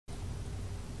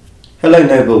Hello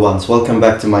noble ones, welcome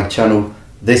back to my channel.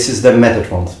 This is the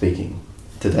Metatron speaking.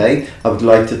 Today I would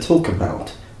like to talk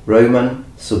about Roman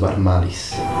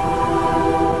Subarmalis.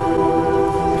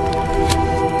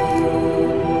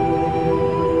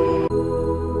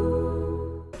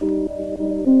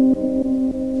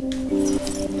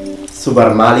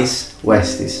 Subarmalis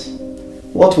Vestis.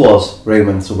 What was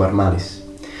Roman Subarmalis?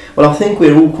 Well, I think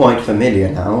we're all quite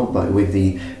familiar now with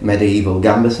the medieval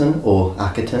gambeson or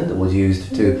acketon that was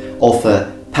used to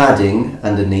offer padding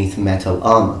underneath metal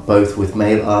armour, both with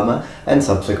mail armour and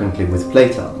subsequently with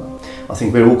plate armour. I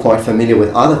think we're all quite familiar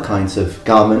with other kinds of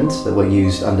garments that were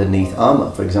used underneath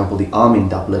armour. For example, the arming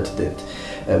doublet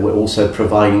that were also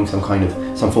providing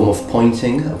some form of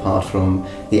pointing apart from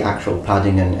the actual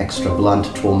padding and extra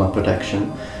blunt trauma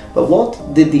protection. But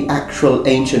what did the actual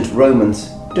ancient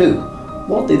Romans do?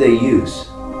 What did they use?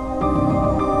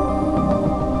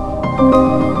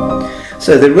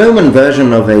 So the Roman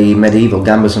version of a medieval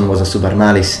gambeson was a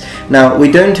Subarmalis. Now we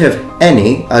don't have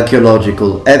any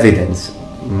archaeological evidence,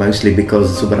 mostly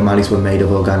because Subarmalis were made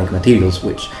of organic materials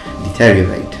which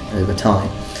deteriorate over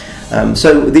time.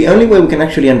 So the only way we can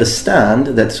actually understand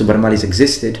that Subarmalis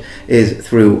existed is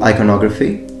through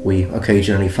iconography. We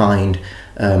occasionally find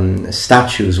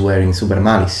statues wearing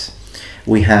Subarmalis.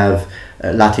 We have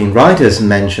Latin writers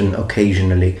mention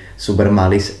occasionally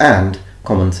Subarmalis and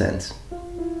common sense.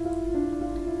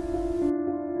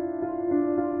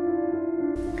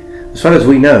 As far as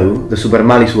we know, the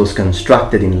Subarmalis was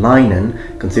constructed in linen,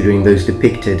 considering those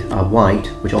depicted are white,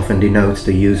 which often denotes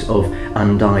the use of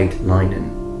undyed linen.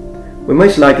 We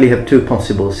most likely have two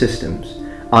possible systems,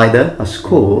 either a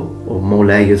score or more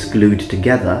layers glued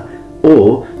together,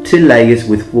 or two layers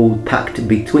with wool packed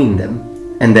between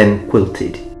them and then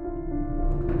quilted.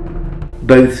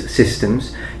 Both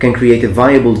systems can create a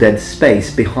viable dead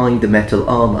space behind the metal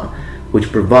armour,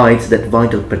 which provides that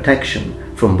vital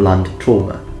protection from blunt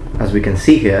trauma. As we can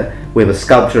see here, we have a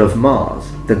sculpture of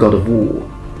Mars, the god of war,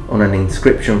 on an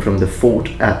inscription from the fort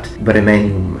at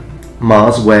Bremenium.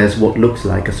 Mars wears what looks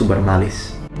like a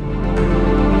Subarmalis.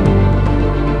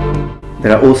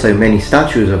 There are also many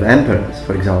statues of emperors,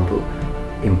 for example,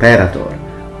 Imperator,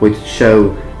 which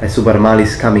show a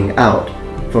Subarmalis coming out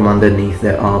from underneath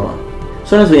their armour.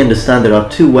 So as we understand, there are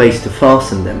two ways to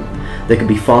fasten them. They could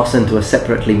be fastened to a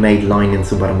separately made linen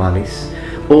Subarmalis,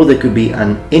 or they could be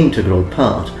an integral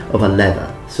part of a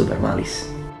leather Subarmalis.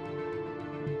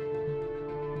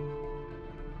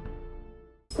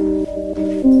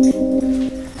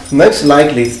 Most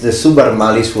likely the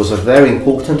Subarmalis was a very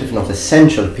important, if not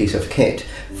essential, piece of kit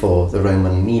for the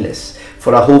Roman miles,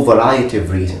 for a whole variety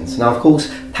of reasons. Now, of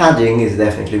course, padding is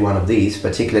definitely one of these,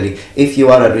 particularly if you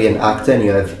are a reenactor and you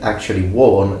have actually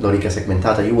worn lorica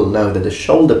segmentata, you will know that the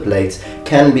shoulder plates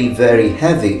can be very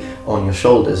heavy on your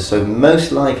shoulders, so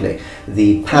most likely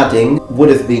the padding would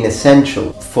have been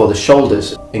essential for the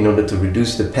shoulders in order to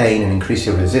reduce the pain and increase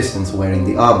your resistance wearing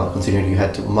the armor, considering you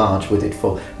had to march with it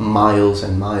for miles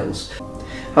and miles.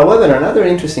 However, another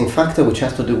interesting factor which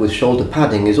has to do with shoulder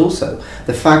padding is also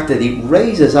the fact that it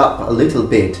raises up a little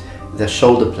bit the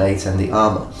shoulder plates and the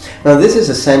armor. Now this is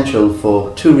essential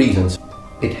for two reasons.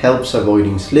 It helps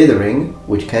avoiding slithering,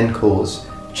 which can cause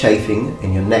chafing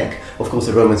in your neck. Of course,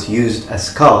 the Romans used a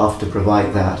scarf to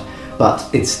provide that, but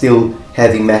it's still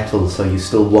heavy metal, so you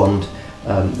still want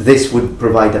this would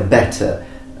provide a better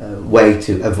way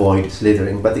to avoid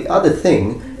slithering. But the other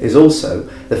thing is also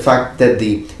the fact that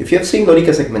if you have seen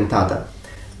lorica segmentata,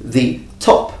 the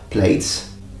top plates,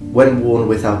 when worn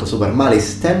without a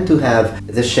Subarmalis, tend to have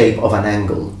the shape of an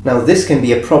angle. Now this can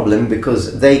be a problem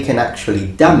because they can actually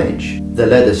damage the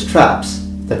leather straps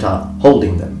that are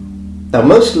holding them. Now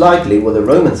most likely what the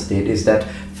Romans did is that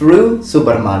through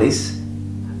Subarmalis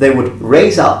they would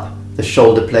raise up the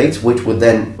shoulder plates, which would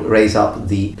then raise up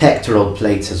the pectoral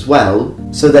plates as well,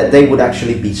 so that they would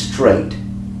actually be straight.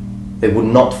 They would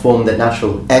not form the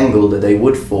natural angle that they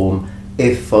would form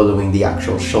if following the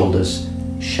actual shoulder's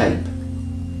shape.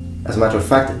 As a matter of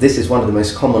fact, this is one of the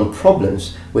most common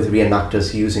problems with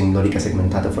reenactors using lorica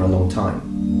segmentata for a long time.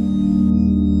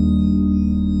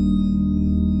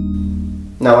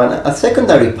 Now, a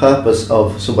secondary purpose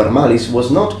of Subarmalis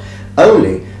was not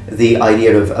only the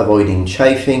idea of avoiding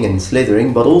chafing and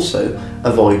slithering, but also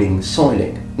avoiding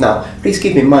soiling. Now, please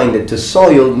keep in mind that to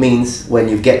soil means when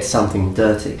you get something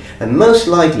dirty, and most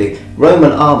likely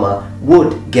Roman armour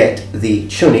would get the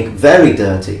tunic very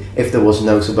dirty if there was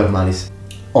no Subarmalis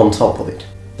on top of it.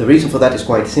 The reason for that is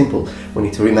quite simple. We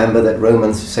need to remember that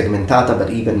Romans segmentata,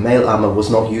 but even mail armour, was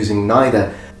not using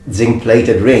neither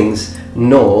zinc-plated rings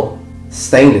nor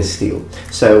stainless steel.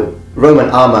 So Roman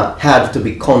armour had to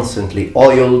be constantly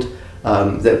oiled,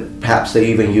 Perhaps they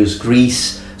even use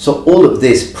grease. So all of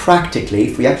this practically,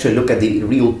 if we actually look at the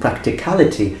real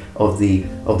practicality of the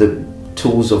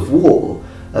tools of war,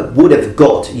 would have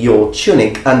got your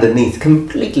tunic underneath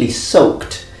completely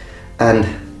soaked, and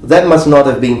that must not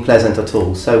have been pleasant at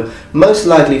all. So most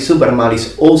likely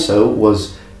Subarmalis also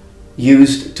was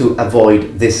used to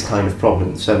avoid this kind of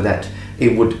problem, so that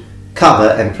it would cover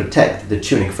and protect the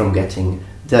tunic from getting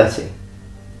dirty.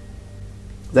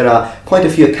 There are quite a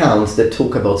few accounts that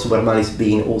talk about Subarmalis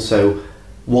being also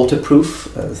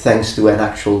waterproof, thanks to an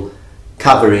actual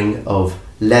covering of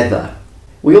leather.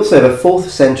 We also have a 4th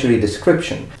century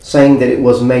description saying that it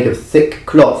was made of thick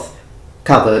cloth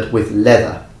covered with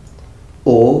leather,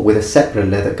 or with a separate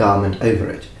leather garment over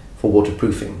it for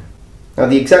waterproofing. Now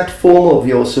the exact form of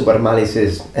your Subarmalis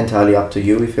is entirely up to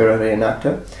you if you're a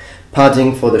reenactor.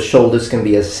 Padding for the shoulders can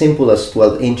be as simple as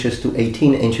 12 inches to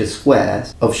 18 inches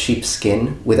squares of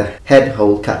sheepskin with a head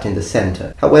hole cut in the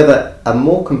center. However, a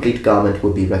more complete garment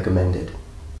would be recommended.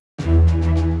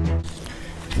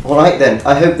 Alright then,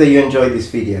 I hope that you enjoyed this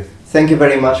video. Thank you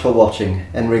very much for watching,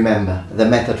 and remember, the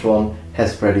Metatron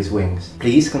has spread his wings.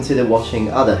 Please consider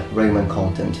watching other Roman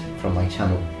content from my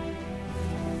channel.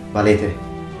 Valete!